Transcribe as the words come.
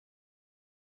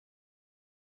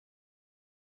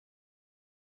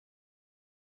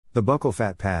The buccal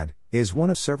fat pad is one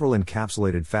of several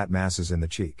encapsulated fat masses in the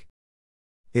cheek.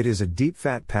 It is a deep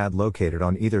fat pad located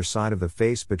on either side of the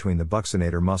face between the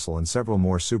buccinator muscle and several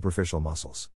more superficial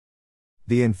muscles.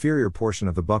 The inferior portion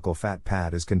of the buccal fat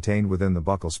pad is contained within the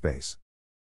buccal space.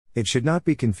 It should not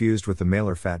be confused with the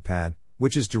malar fat pad,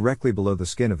 which is directly below the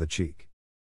skin of the cheek.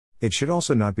 It should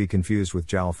also not be confused with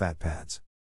jowl fat pads.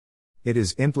 It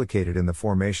is implicated in the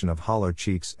formation of hollow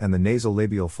cheeks and the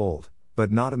nasolabial fold, but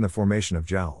not in the formation of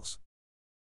jowls.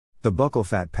 The buccal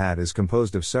fat pad is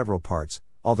composed of several parts,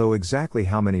 although exactly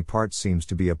how many parts seems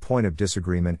to be a point of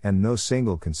disagreement and no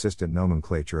single consistent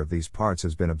nomenclature of these parts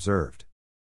has been observed.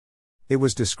 It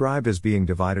was described as being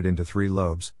divided into 3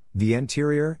 lobes, the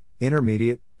anterior,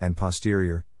 intermediate, and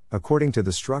posterior, according to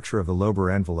the structure of the lobar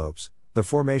envelopes, the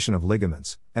formation of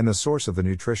ligaments, and the source of the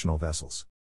nutritional vessels.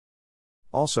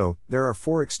 Also, there are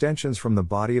 4 extensions from the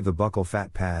body of the buccal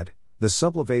fat pad: the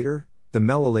sublevator, the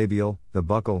melalabial, the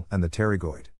buccal, and the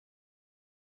pterygoid.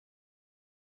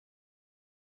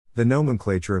 The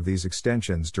nomenclature of these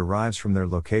extensions derives from their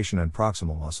location and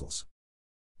proximal muscles.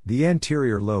 The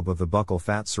anterior lobe of the buccal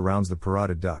fat surrounds the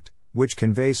parotid duct, which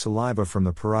conveys saliva from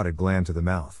the parotid gland to the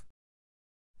mouth.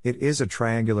 It is a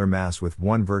triangular mass with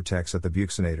 1 vertex at the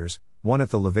buccinators, 1 at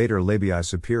the levator labii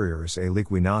superioris a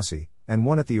liquinasi, and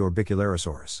 1 at the orbicularis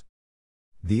oris.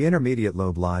 The intermediate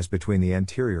lobe lies between the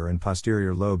anterior and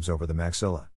posterior lobes over the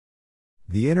maxilla.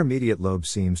 The intermediate lobe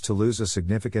seems to lose a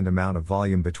significant amount of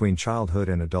volume between childhood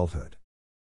and adulthood.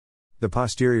 The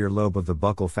posterior lobe of the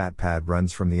buccal fat pad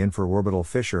runs from the infraorbital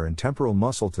fissure and temporal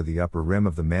muscle to the upper rim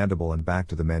of the mandible and back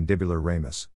to the mandibular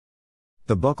ramus.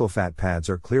 The buccal fat pads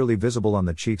are clearly visible on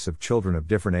the cheeks of children of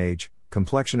different age,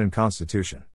 complexion, and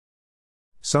constitution.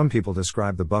 Some people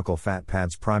describe the buccal fat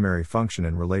pad's primary function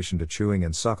in relation to chewing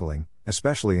and suckling,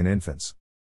 especially in infants.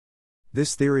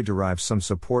 This theory derives some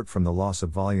support from the loss of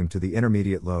volume to the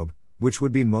intermediate lobe, which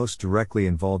would be most directly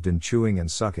involved in chewing and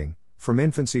sucking, from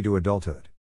infancy to adulthood.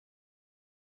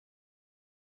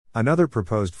 Another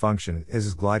proposed function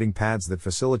is gliding pads that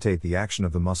facilitate the action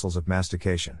of the muscles of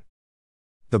mastication.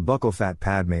 The buccal fat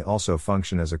pad may also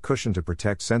function as a cushion to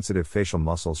protect sensitive facial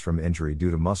muscles from injury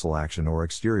due to muscle action or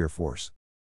exterior force.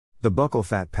 The buccal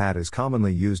fat pad is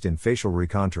commonly used in facial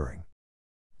recontouring.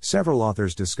 Several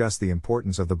authors discuss the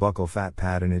importance of the buccal fat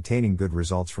pad in attaining good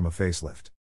results from a facelift.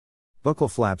 Buccal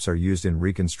flaps are used in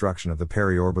reconstruction of the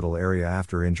periorbital area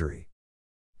after injury.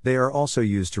 They are also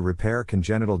used to repair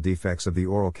congenital defects of the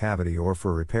oral cavity or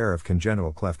for repair of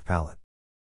congenital cleft palate.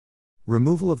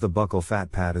 Removal of the buccal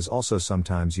fat pad is also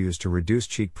sometimes used to reduce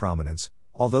cheek prominence,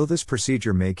 although this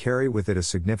procedure may carry with it a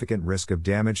significant risk of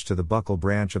damage to the buccal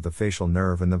branch of the facial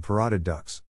nerve and the parotid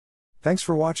ducts. Thanks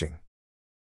for watching.